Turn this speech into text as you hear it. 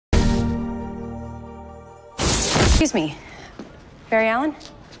Excuse me, Barry Allen?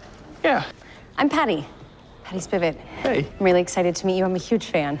 Yeah. I'm Patty Spivot. Hey. I'm really excited to meet you. I'm a huge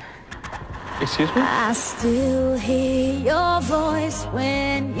fan. Excuse me? I still hear your voice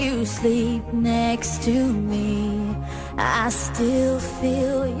when you sleep next to me. I still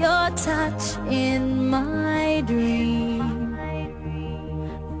feel your touch in my dream.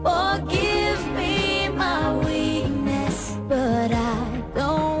 Forgive me my weakness, but I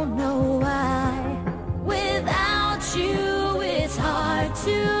don't know why. Without you, it's hard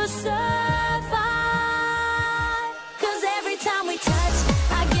to survive. 'Cause every time we touch,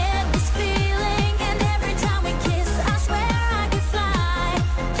 I get this feeling, and every time we kiss, I swear I could fly.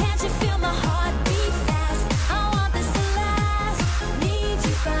 Can't you feel my heart beat fast? I want this to last. Need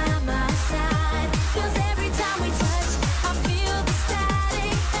you by my side. 'Cause every time we touch, I feel the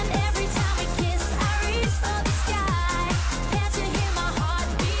static, and every time we kiss, I reach for the sky. Can't you hear my heart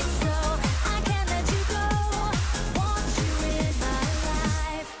beat? So I can't let you go. Want you in my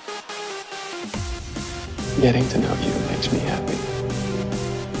life. Getting to know you makes me happy.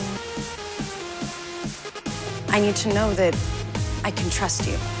 I need to know that I can trust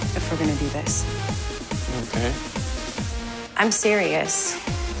you if we're gonna do this. Okay. I'm serious.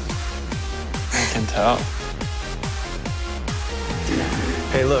 I can tell.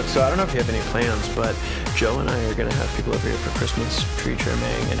 Hey, look, so I don't know if you have any plans, but Joe and I are gonna have people over here for Christmas, tree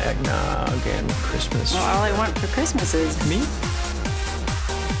trimming and eggnog and Christmas. Well, all I want for Christmas is Me?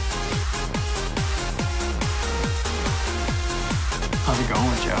 How's it going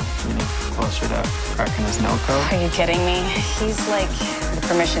with Joe? You know, closer to cracking his no code? Are you kidding me? He's like the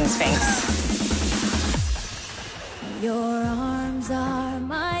permission sphinx. Your arms are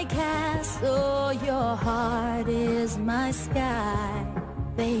my castle, your heart is my sky.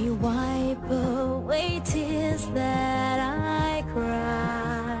 They wipe away tears that I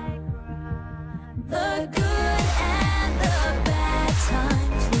cry. The good and the bad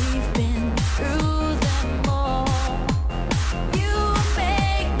times, we've been through them all. You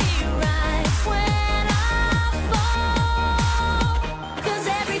make me rise when I fall. 'Cause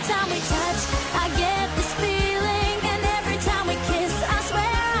every time we touch, I get this feeling, and every time we kiss, I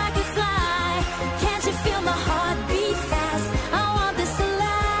swear I could fly. Can't you feel my heart beat fast? I want this to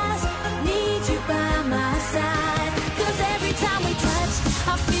last. Need you by my side. 'Cause every time we touch,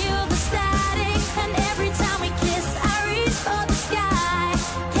 I feel the static, and every time we kiss, I reach for the sky.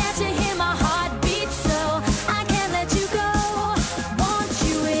 Can't you hear my heart beat? So I can't let you go. Want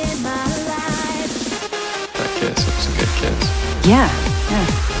you in my life. That kiss, it was a good kiss. Yeah.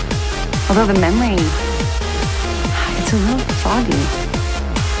 Although the memory, it's a little foggy.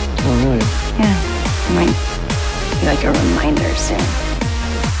 Oh, really? Yeah, it might be like a reminder soon.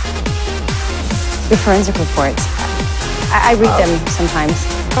 Your forensic reports, I read them sometimes.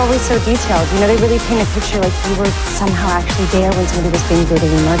 They're always so detailed. You know, they really paint a picture like you were somehow actually there when somebody was being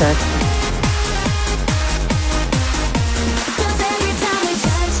brutally murdered.